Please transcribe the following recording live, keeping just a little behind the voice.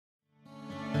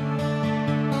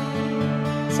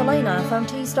Selena from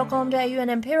teas.com.au and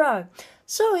Impero.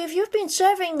 So if you've been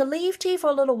serving the leaf tea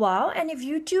for a little while, and if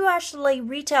you do actually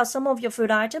retail some of your food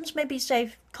items, maybe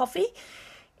say coffee,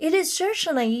 it is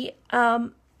certainly a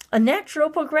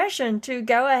natural progression to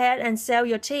go ahead and sell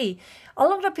your tea. A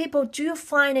lot of people do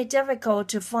find it difficult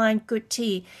to find good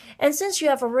tea. And since you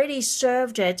have already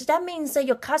served it, that means that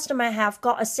your customer have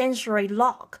got a sensory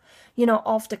lock,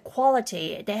 of the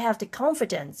quality. They have the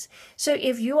confidence. So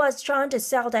if you are trying to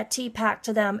sell that tea pack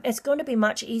to them, it's going to be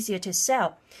much easier to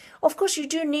sell. Of course, you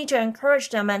do need to encourage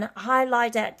them and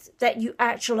highlight that you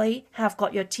actually have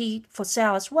got your tea for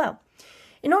sale as well.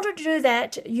 In order to do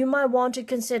that, you might want to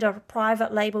consider a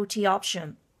private label tea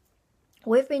option.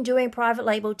 We've been doing private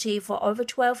label tea for over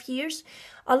 12 years.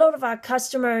 A lot of our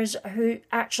customers who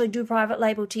actually do private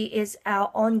label tea is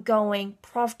our ongoing,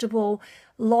 profitable,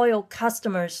 loyal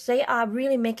customers. They are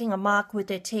really making a mark with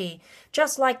their tea.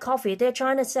 Just like coffee, they're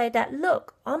trying to say that,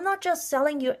 look, I'm not just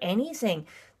selling you anything.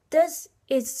 This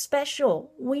is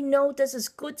special. We know this is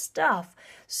good stuff.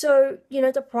 So,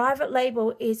 the private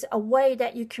label is a way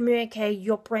that you communicate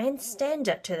your brand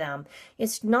standard to them.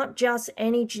 It's not just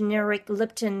any generic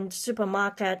Lipton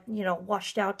supermarket,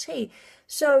 washed out tea.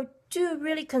 So do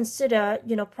really consider,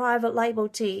 private label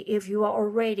tea if you are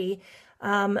already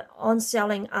on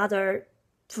selling other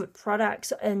food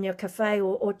products in your cafe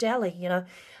or deli,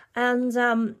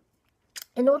 And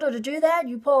in order to do that,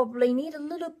 you probably need a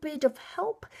little bit of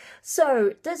help.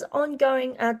 So this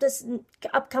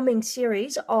upcoming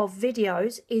series of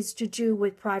videos is to do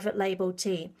with private label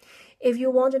tea. If you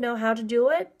want to know how to do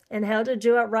it and how to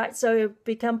do it right so you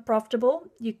become profitable,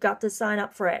 you've got to sign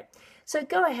up for it. So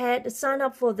go ahead, sign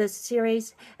up for this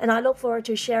series, and I look forward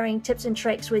to sharing tips and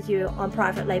tricks with you on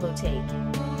private label tea.